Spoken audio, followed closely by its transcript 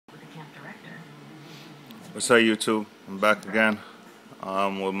What's up, YouTube? I'm back again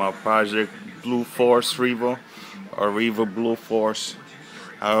with my project Blue Force Revo, or Revo Blue Force,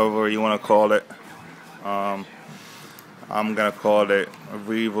 however you want to call it. I'm gonna call it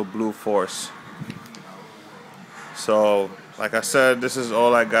Revo Blue Force. So, like I said, this is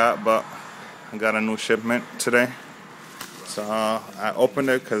all I got, but I got a new shipment today. So I opened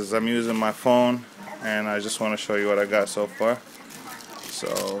it because I'm using my phone, and I just want to show you what I got so far.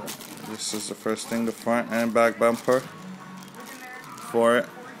 So this is the first thing, the front and back bumper for it.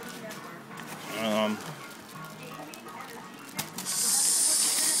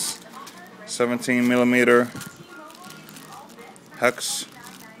 17mm hex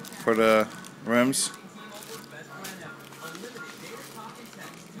for the rims.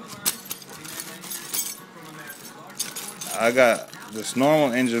 I got this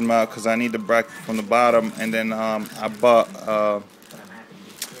normal engine mount because I need the bracket from the bottom, and then I bought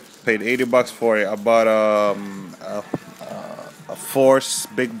paid $80 for it. I bought a Force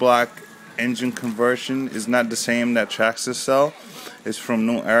big block engine conversion. It's not the same that Traxxas sell. It's from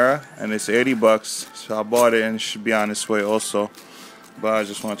New Era, and it's $80. So I bought it, and it should be on its way also. But I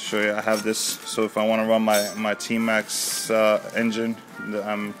just want to show you I have this. So if I want to run my T-Max engine,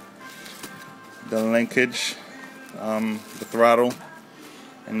 the linkage, the throttle,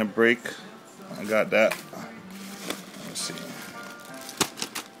 and the brake, I got that. Let's see.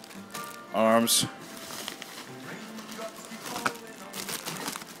 Arms.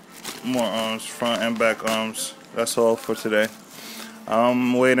 More arms, front and back arms. That's all for today.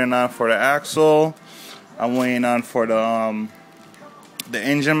 I'm waiting on for the axle. I'm waiting on for the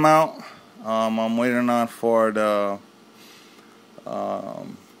engine mount. I'm waiting on for the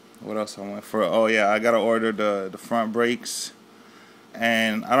what else I went for? Oh yeah, I gotta order the front brakes,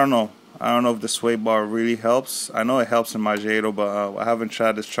 and I don't know if the sway bar really helps. I know it helps in my J8, but I haven't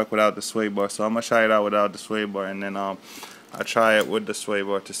tried this truck without the sway bar, so I'm gonna try it out without the sway bar, and then I'll try it with the sway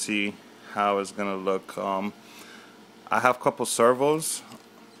bar to see how it's gonna look. I have a couple servos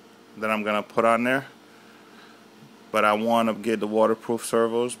that I'm gonna put on there, but I want to get the waterproof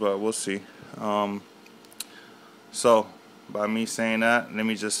servos, but we'll see. So by me saying that, let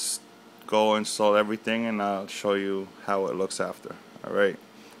me just go install everything, and I'll show you how it looks after. Alright,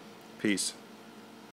 peace.